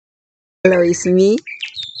Hello, it's me.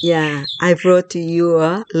 Yeah, I brought to you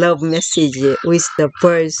a love message with the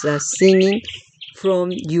birds singing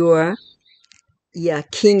from your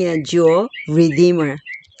King and your Redeemer.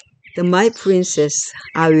 My princess,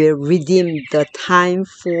 I will redeem the time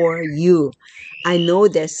for you. I know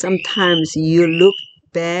that sometimes you look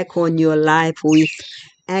back on your life with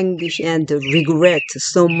anguish and regret,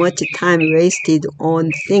 so much time wasted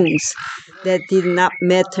on things that did not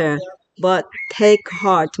matter. But take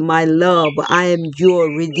heart, my love, I am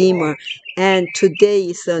your Redeemer. And today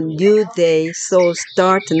is a new day, so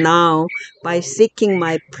start now by seeking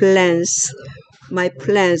my plans,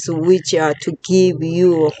 which are to give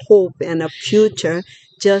you hope and a future,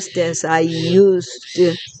 just as I used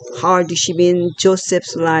hardship in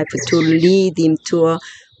Joseph's life to lead him to a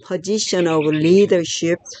position of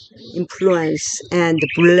leadership, influence, and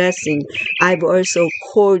blessing. I've also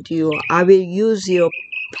called you. I will use your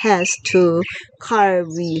past to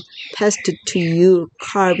past to you,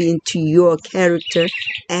 carve into your character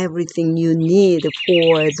everything you need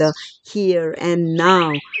for the here and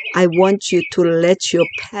now. I want you to let your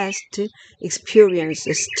past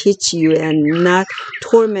experiences teach you and not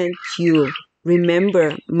torment you.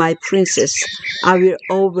 Remember, my princess, I will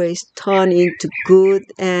always turn into good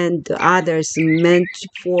and others meant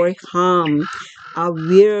for harm. I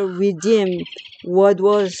will redeem what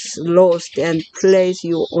was lost and place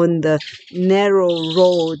you on the narrow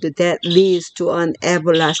road that leads to an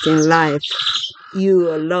everlasting life.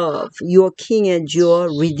 You love your King and your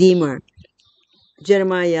Redeemer.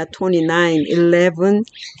 Jeremiah 29:11.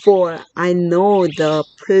 For I know the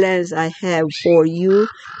plans I have for you,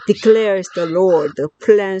 declares the Lord, the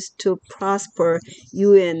plans to prosper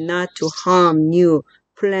you and not to harm you,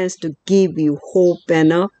 plans to give you hope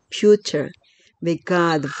and a future. May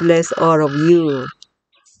God bless all of you.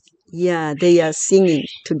 Yeah, they are singing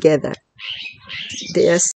together. They are